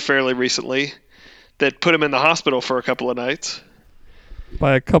sustained fairly recently that put him in the hospital for a couple of nights.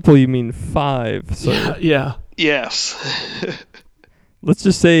 By a couple, you mean 5. So Yeah. Yes. let's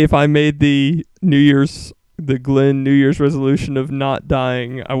just say if I made the Glenn New Year's resolution of not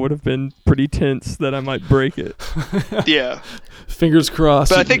dying, I would have been pretty tense that I might break it. Yeah. Fingers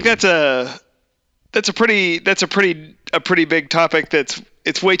crossed. But I think that's a pretty big topic.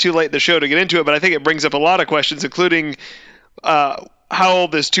 It's way too late in the show to get into it, but I think it brings up a lot of questions, including how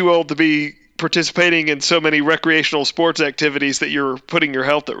old is too old to be participating in so many recreational sports activities that you're putting your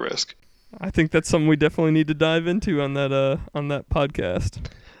health at risk. I think that's something we definitely need to dive into on that podcast.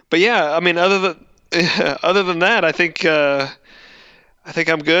 But yeah, I mean, other than that, I think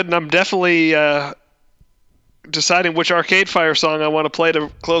I'm good, and I'm definitely deciding which Arcade Fire song I want to play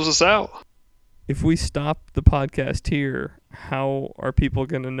to close us out. If we stop the podcast here, how are people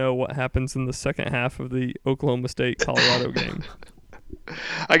going to know what happens in the second half of the Oklahoma State-Colorado game?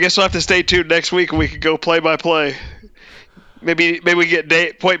 I guess we'll have to stay tuned next week and we could go play by play. Maybe we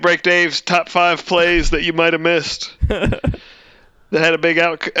get Point Break Dave's top 5 plays that you might have missed that had a big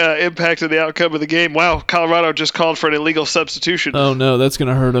impact on the outcome of the game. Wow, Colorado just called for an illegal substitution. Oh no, that's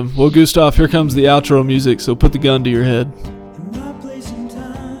gonna hurt him. Well, Gustav, here comes the outro music. So put the gun to your head.